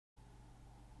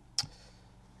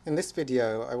In this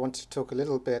video, I want to talk a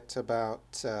little bit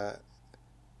about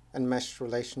enmeshed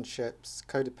relationships,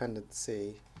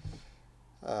 codependency,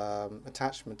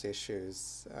 attachment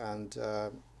issues, and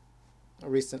I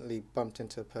recently bumped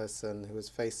into a person who was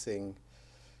facing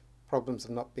problems of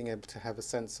not being able to have a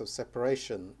sense of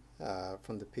separation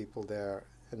from the people they're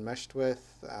enmeshed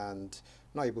with and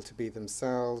not able to be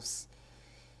themselves,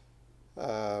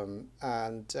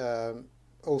 and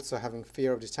also having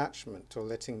fear of detachment or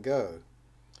letting go,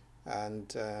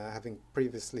 and having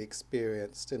previously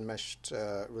experienced enmeshed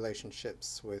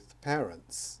relationships with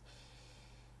parents.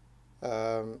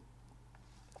 And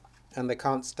they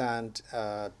can't stand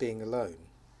being alone.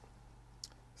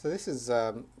 So this is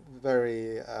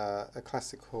very a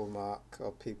classic hallmark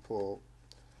of people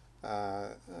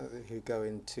who go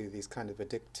into these kind of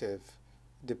addictive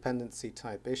dependency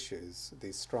type issues,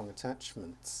 these strong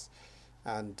attachments.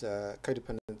 And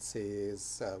codependency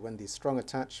is when these strong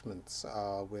attachments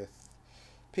are with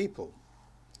people.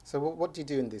 So what do you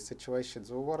do in these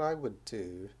situations? Well, what I would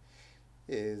do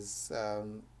is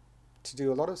to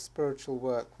do a lot of spiritual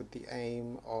work with the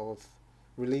aim of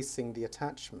releasing the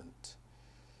attachment.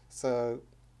 So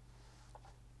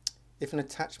if an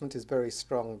attachment is very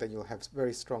strong, then you'll have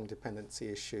very strong dependency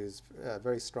issues,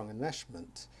 very strong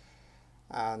enmeshment.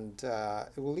 And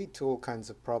it will lead to all kinds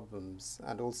of problems,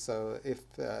 and also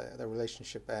if the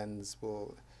relationship ends,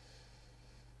 will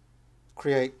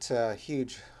create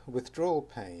huge withdrawal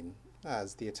pain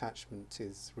as the attachment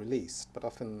is released. But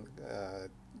often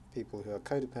people who are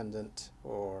codependent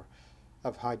or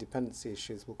have high dependency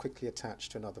issues will quickly attach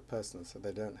to another person, so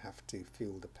they don't have to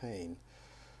feel the pain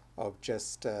of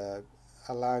just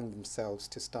allowing themselves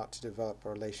to start to develop a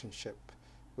relationship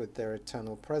with their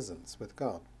eternal presence, with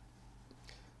God.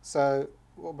 So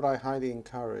what I highly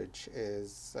encourage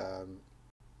is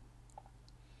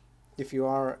if you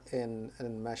are in an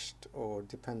enmeshed or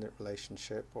dependent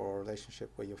relationship, or a relationship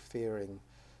where you're fearing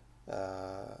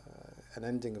an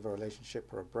ending of a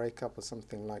relationship or a breakup or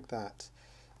something like that,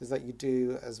 is that you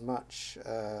do as much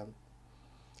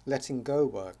letting go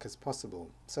work as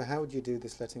possible. So how would you do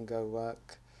this letting go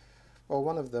work? Well,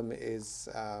 one of them is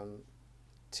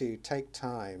to take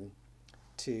time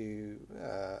to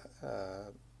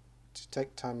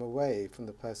take time away from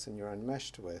the person you're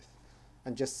enmeshed with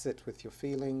and just sit with your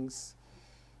feelings,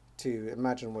 to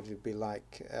imagine what it would be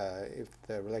like if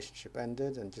the relationship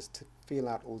ended, and just to feel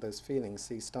out all those feelings,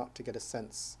 so you start to get a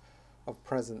sense of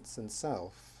presence and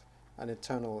self, an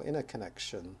eternal inner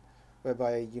connection,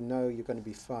 whereby you know you're going to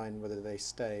be fine whether they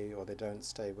stay or they don't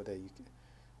stay, whether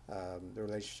the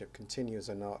relationship continues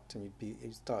or not, and you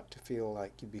start to feel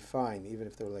like you'd be fine even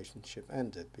if the relationship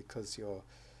ended, because your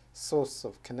source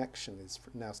of connection is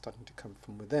now starting to come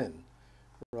from within,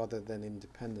 rather than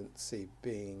independency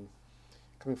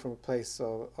coming from a place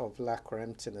of lack or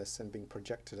emptiness and being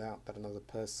projected out that another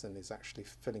person is actually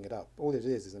filling it up. All it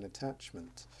is an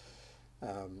attachment,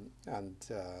 and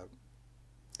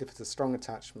if it's a strong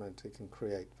attachment, it can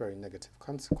create very negative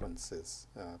consequences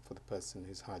for the person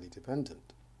who's highly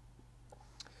dependent.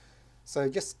 So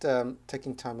just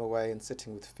taking time away and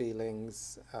sitting with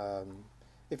feelings.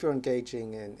 If you're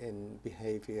engaging in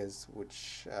behaviors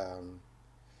which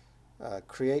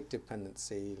create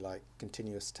dependency, like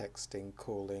continuous texting,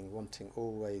 calling, wanting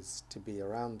always to be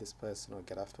around this person or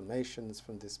get affirmations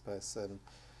from this person,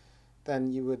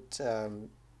 then you would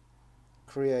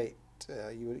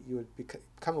you would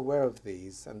become aware of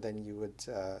these, and then you would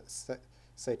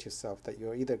say to yourself that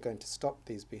you're either going to stop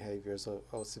these behaviors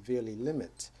or severely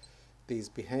limit these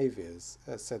behaviors,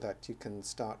 so that you can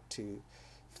start to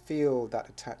feel that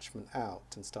attachment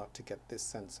out and start to get this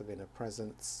sense of inner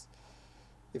presence.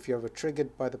 If you're ever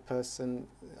triggered by the person,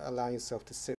 allow yourself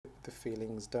to sit with the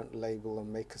feelings, don't label or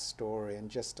make a story, and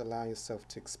just allow yourself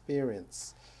to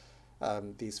experience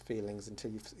these feelings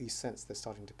until you sense they're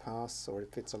starting to pass. Or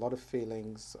if it's a lot of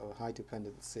feelings or high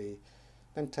dependency,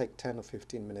 then take 10 or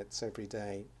 15 minutes every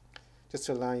day just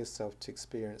to allow yourself to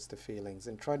experience the feelings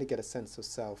and try to get a sense of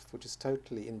self which is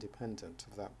totally independent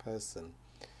of that person.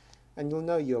 And you'll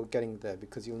know you're getting there,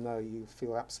 because you'll know you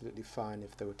feel absolutely fine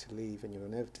if they were to leave and you were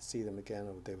never to see them again,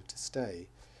 or they were to stay.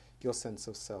 Your sense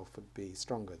of self would be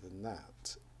stronger than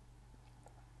that.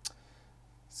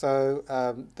 So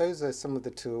those are some of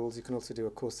the tools. You can also do A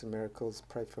Course in Miracles,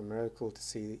 pray for a miracle to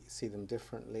see them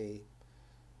differently.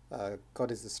 God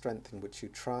is the strength in which you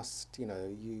trust. You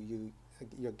know,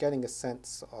 you're getting a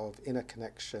sense of inner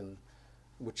connection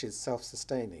which is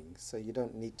self-sustaining, so you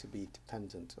don't need to be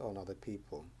dependent on other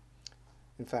people.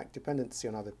 In fact, dependency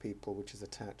on other people, which is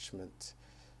attachment,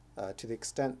 to the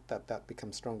extent that that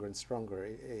becomes stronger and stronger,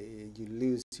 you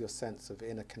lose your sense of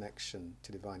inner connection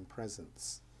to divine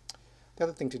presence. The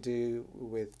other thing to do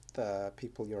with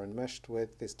people you're enmeshed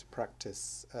with is to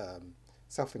practice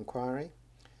self-inquiry,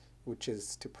 which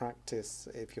is to practice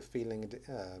if you're feeling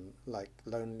like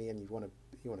lonely and you want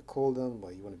to call them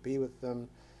or you want to be with them,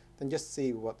 then just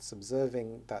see what's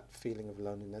observing that feeling of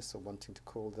loneliness or wanting to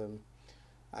call them,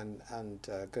 and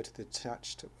go to the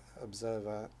detached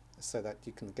observer so that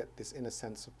you can get this inner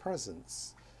sense of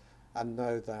presence and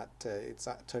know that it's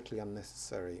totally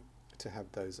unnecessary to have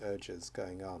those urges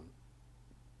going on.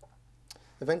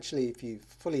 Eventually, if you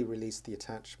fully release the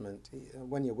attachment,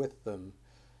 when you're with them,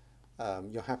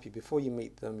 you're happy before you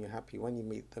meet them, you're happy when you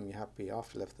meet them, you're happy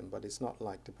after you left them, but it's not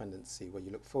like dependency where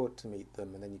you look forward to meet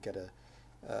them and then you get a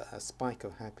spike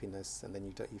of happiness and then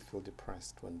you feel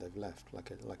depressed when they've left,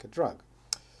 like a drug.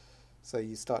 So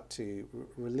you start to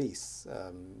release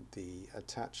the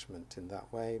attachment in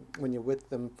that way. When you're with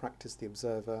them, practice the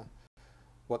observer.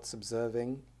 What's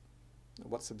observing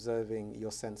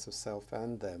your sense of self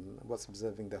and them, what's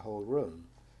observing the whole room.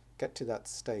 Get to that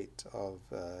state of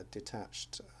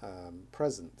detached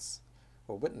presence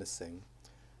or witnessing,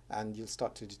 and you'll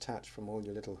start to detach from all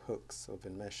your little hooks of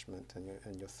enmeshment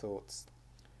and your thoughts.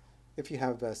 If you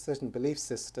have certain belief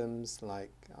systems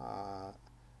like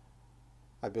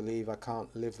I believe I can't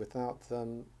live without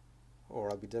them,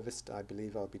 or I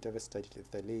believe I'll be devastated if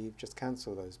they leave, just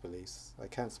cancel those beliefs. I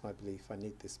cancel my belief I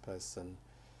need this person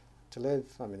to live.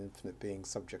 I'm an infinite being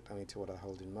subject only to what I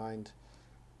hold in mind.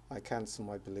 I cancel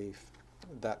my belief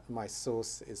that my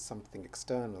source is something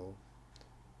external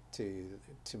to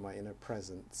my inner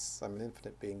presence. I'm an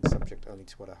infinite being subject only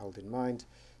to what I hold in mind.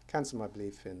 Cancel my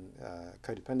belief in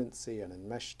codependency and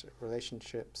enmeshed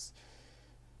relationships.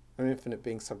 I'm an infinite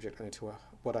being subject only to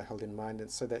what I hold in mind, and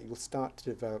so that you'll start to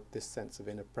develop this sense of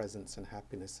inner presence and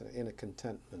happiness and inner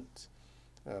contentment,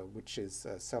 which is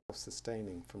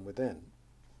self-sustaining from within,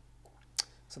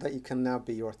 so that you can now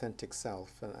be your authentic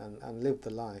self and live the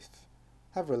life,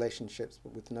 have relationships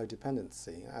but with no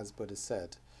dependency. As Buddha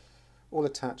said, all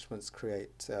attachments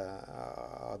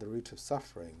are the root of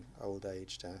suffering: old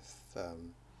age, death,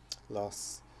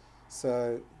 loss.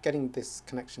 So getting this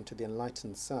connection to the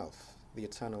enlightened self, the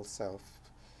eternal self,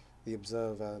 the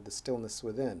observer, the stillness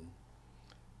within,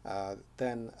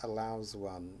 then allows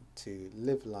one to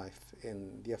live life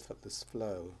in the effortless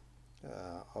flow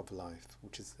of life,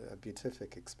 which is a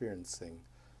beatific experiencing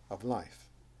of life.